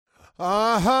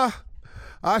Uh-huh.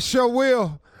 I sure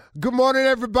will. Good morning,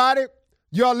 everybody.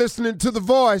 Y'all listening to The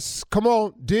Voice. Come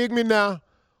on, dig me now.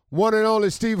 One and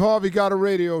only Steve Harvey got a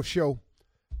radio show.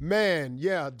 Man,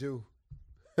 yeah, I do.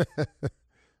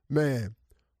 Man,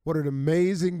 what an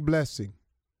amazing blessing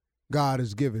God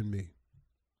has given me.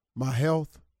 My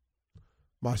health,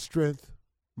 my strength,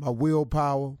 my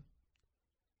willpower,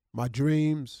 my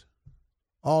dreams,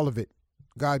 all of it.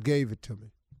 God gave it to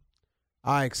me.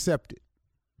 I accept it.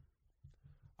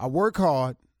 I work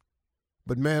hard,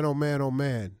 but man, oh man, oh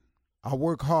man, I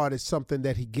work hard at something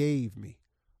that he gave me,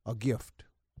 a gift.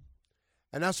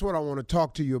 And that's what I want to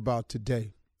talk to you about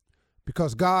today,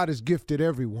 because God has gifted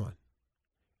everyone.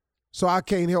 So I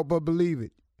can't help but believe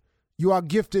it. You are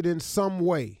gifted in some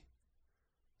way.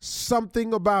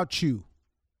 Something about you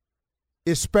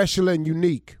is special and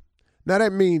unique. Now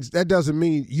that doesn't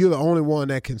mean you're the only one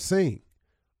that can sing,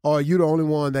 or you're the only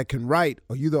one that can write,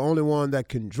 or you're the only one that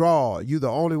can draw, or you're the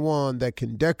only one that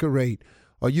can decorate,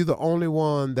 or you're the only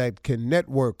one that can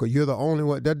network, or you're the only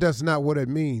one. That's not what it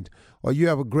means. Or you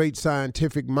have a great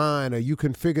scientific mind, or you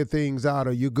can figure things out,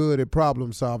 or you're good at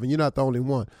problem solving. You're not the only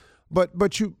one.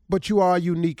 But you are a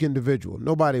unique individual.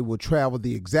 Nobody will travel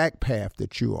the exact path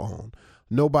that you're on.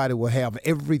 Nobody will have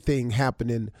everything happen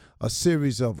in a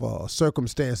series of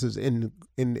circumstances in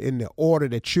the order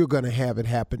that you're going to have it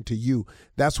happen to you.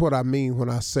 That's what I mean when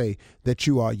I say that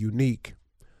you are unique.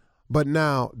 But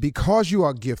now, because you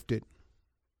are gifted,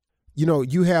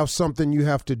 you have something you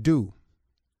have to do.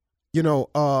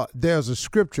 There's a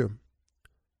scripture.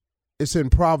 It's in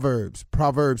Proverbs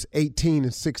 18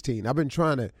 and 16. I've been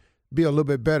trying to be a little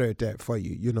bit better at that for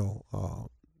you,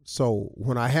 So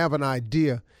when I have an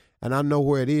idea and I know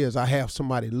where it is, I have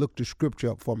somebody look the scripture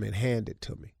up for me and hand it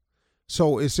to me.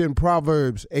 So it's in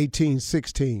Proverbs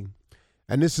 18:16,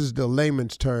 and this is the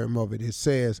layman's term of it. It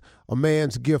says, a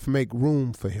man's gift make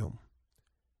room for him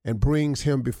and brings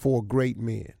him before great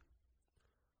men.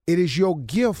 It is your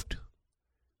gift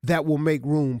that will make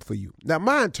room for you. Now,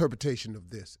 my interpretation of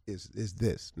this is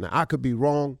this. Now, I could be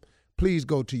wrong. Please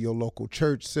go to your local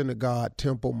church, synagogue,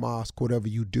 temple, mosque, whatever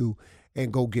you do,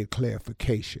 and go get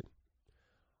clarification.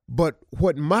 But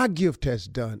what my gift has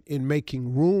done in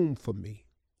making room for me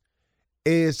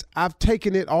is I've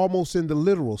taken it almost in the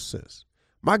literal sense.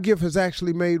 My gift has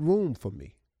actually made room for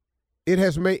me. It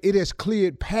has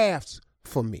cleared paths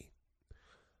for me.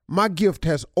 My gift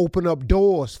has opened up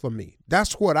doors for me.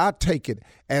 That's what I take it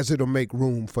as, it'll make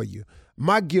room for you.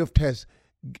 My gift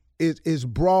is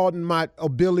broadened my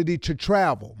ability to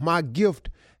travel. My gift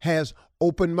has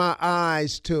opened my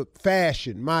eyes to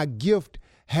fashion. My gift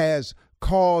has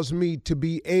caused me to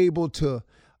be able to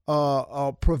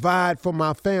provide for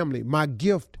my family. My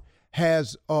gift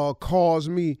has caused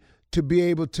me to be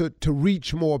able to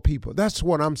reach more people. That's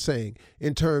what I'm saying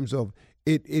in terms of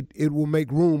it will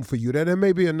make room for you. Now, there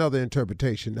may be another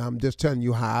interpretation. I'm just telling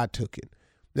you how I took it.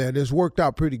 Now, this worked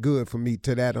out pretty good for me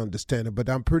to that understanding, but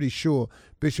I'm pretty sure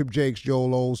Bishop Jakes, Joel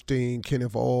Osteen,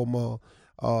 Kenneth Ulmer,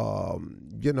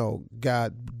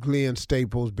 Glenn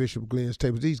Staples, Bishop Glenn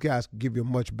Staples, these guys give you a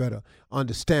much better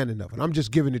understanding of it. I'm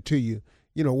just giving it to you,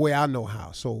 way I know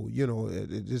how. So,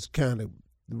 it's kind of,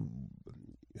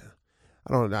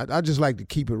 I don't know. I just like to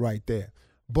keep it right there.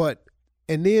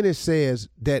 And then it says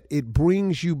that it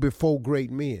brings you before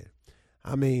great men.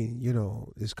 I mean,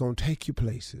 it's going to take you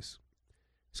places.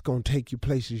 It's going to take you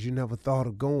places you never thought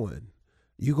of going.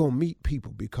 You're going to meet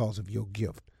people because of your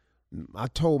gift. I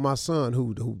told my son,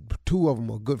 who two of them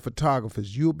are good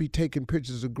photographers, you'll be taking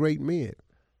pictures of great men.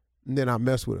 And then I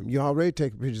mess with them. You already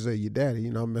taking pictures of your daddy.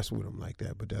 I mess with them like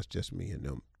that, but that's just me and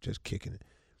them just kicking it.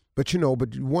 But,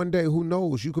 but one day, who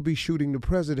knows? You could be shooting the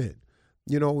president.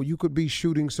 You could be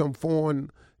shooting some foreign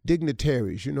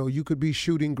dignitaries. You could be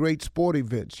shooting great sport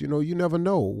events. You never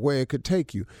know where it could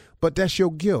take you. But that's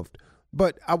your gift.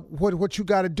 But what you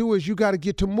got to do is you got to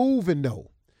get to moving, though.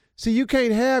 See, you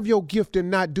can't have your gift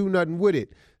and not do nothing with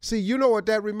it. See, you know what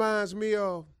that reminds me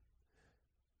of?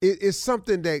 It's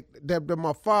something that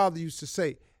my father used to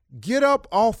say, get up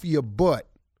off your butt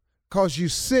because you're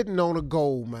sitting on a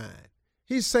gold mine.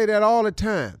 He'd say that all the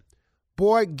time.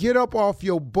 Boy, get up off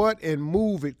your butt and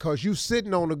move it because you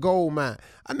sitting on a gold mine.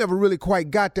 I never really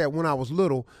quite got that when I was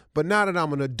little, but now that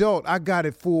I'm an adult, I got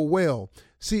it full well.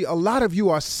 See, a lot of you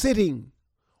are sitting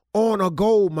on a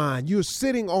gold mine. You're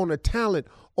sitting on a talent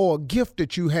or a gift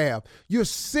that you have. You're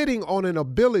sitting on an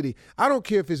ability. I don't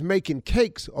care if it's making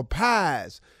cakes or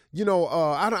pies. I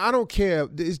don't care.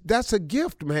 That's a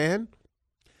gift, man.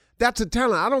 That's a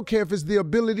talent. I don't care if it's the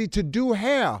ability to do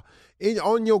hair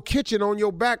on your kitchen, on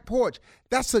your back porch.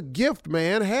 That's a gift,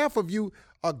 man. Half of you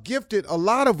are gifted. A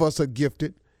lot of us are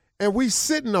gifted, and we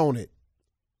sitting on it.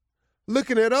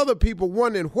 looking at other people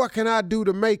wondering, what can I do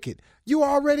to make it? You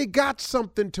already got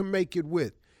something to make it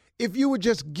with. If you would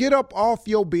just get up off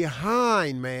your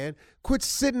behind, man, quit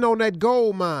sitting on that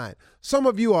gold mine. Some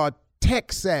of you are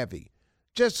tech savvy,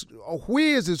 just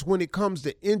whizzes when it comes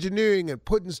to engineering and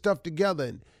putting stuff together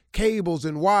and cables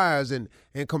and wires and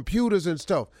computers and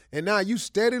stuff. And now you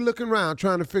steady looking around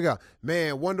trying to figure out,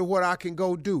 man, wonder what I can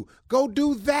go do. Go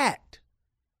do that.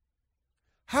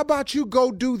 How about you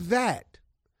go do that?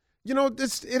 You know,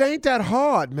 it ain't that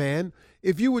hard, man.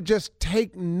 If you would just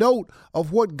take note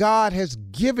of what God has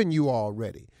given you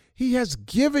already. He has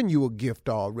given you a gift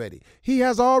already. He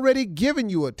has already given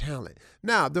you a talent.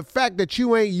 Now, the fact that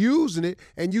you ain't using it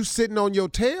and you sitting on your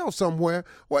tail somewhere,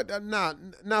 now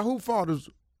who fault is,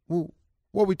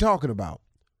 what we talking about?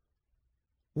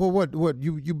 Well, what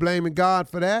you blaming God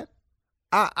for that?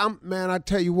 I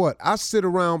tell you what, I sit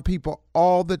around people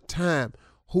all the time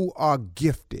who are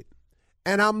gifted,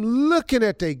 and I'm looking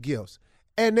at their gifts,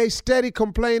 and they steady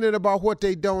complaining about what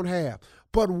they don't have,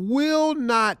 but will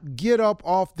not get up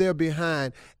off their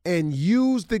behind and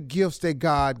use the gifts that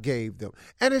God gave them.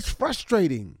 And it's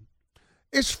frustrating.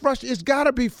 It's got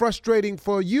to be frustrating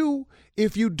for you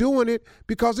if you're doing it,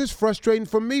 because it's frustrating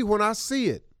for me when I see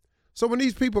it. So when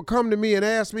these people come to me and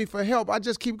ask me for help, I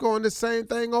just keep going the same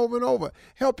thing over and over.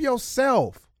 Help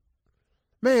yourself.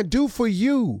 Man, do for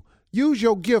you. Use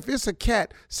your gift. It's a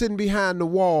cat sitting behind the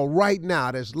wall right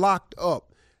now that's locked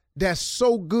up, that's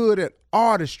so good at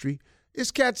artistry. This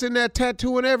cat's in there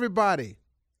tattooing everybody.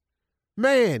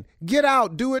 Man, get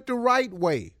out. Do it the right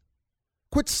way.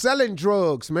 Quit selling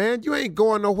drugs, man. You ain't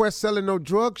going nowhere selling no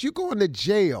drugs. You going to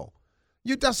jail.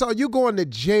 That's all. You going to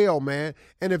jail, man.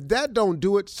 And if that don't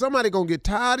do it, somebody going to get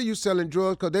tired of you selling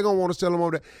drugs because they're going to want to sell them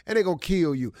over there, and they're going to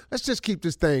kill you. Let's just keep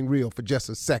this thing real for just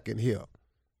a second here.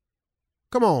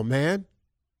 Come on, man.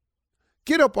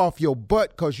 Get up off your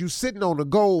butt because you sitting on a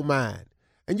gold mine.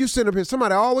 And you sitting up here,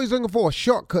 somebody always looking for a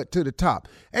shortcut to the top.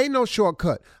 Ain't no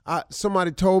shortcut.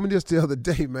 Somebody told me this the other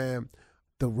day, man.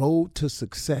 The road to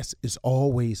success is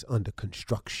always under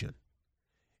construction.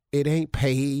 It ain't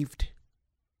paved.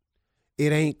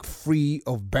 It ain't free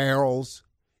of barrels.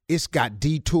 It's got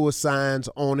detour signs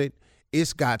on it.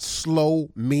 It's got slow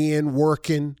men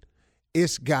working.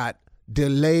 It's got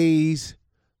delays.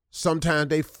 Sometimes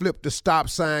they flip the stop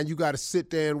sign. You got to sit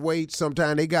there and wait.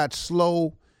 Sometimes they got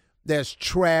slow. There's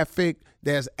traffic.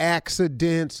 There's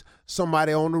accidents.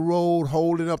 Somebody on the road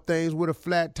holding up things with a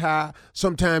flat tire.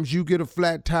 Sometimes you get a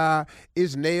flat tire.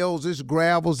 It's nails, it's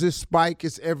gravels, it's spike,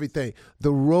 it's everything.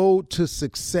 The road to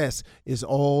success is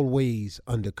always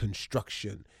under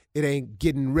construction. It ain't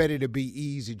getting ready to be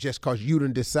easy just because you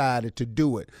done decided to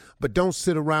do it. But don't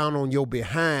sit around on your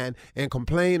behind and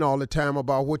complain all the time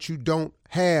about what you don't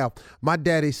have. My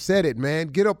daddy said it, man.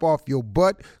 Get up off your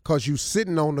butt because you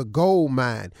sitting on the gold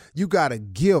mine. You got a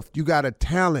gift. You got a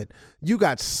talent. You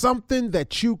got something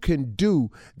that you can do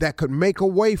that could make a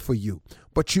way for you,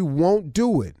 but you won't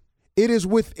do it. It is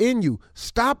within you.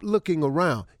 Stop looking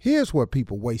around. Here's where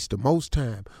people waste the most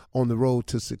time on the road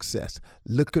to success,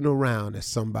 looking around at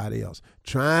somebody else,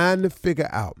 trying to figure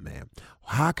out, man,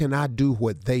 how can I do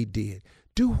what they did?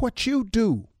 Do what you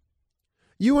do.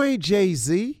 You ain't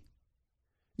Jay-Z.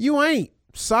 You ain't.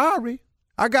 Sorry.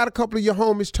 I got a couple of your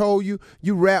homies told you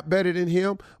rap better than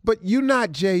him, but you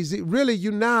not Jay-Z. Really,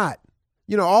 you not.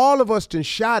 You know, all of us done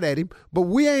shot at him, but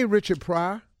we ain't Richard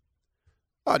Pryor.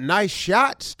 A nice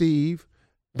shot, Steve.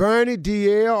 Bernie,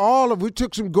 DL, we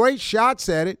took some great shots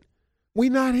at it. We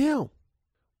not him.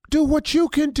 Do what you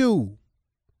can do.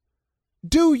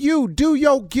 Do you. Do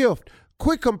your gift.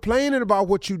 Quit complaining about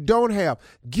what you don't have.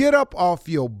 Get up off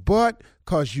your butt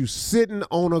because you sitting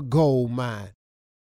on a gold mine.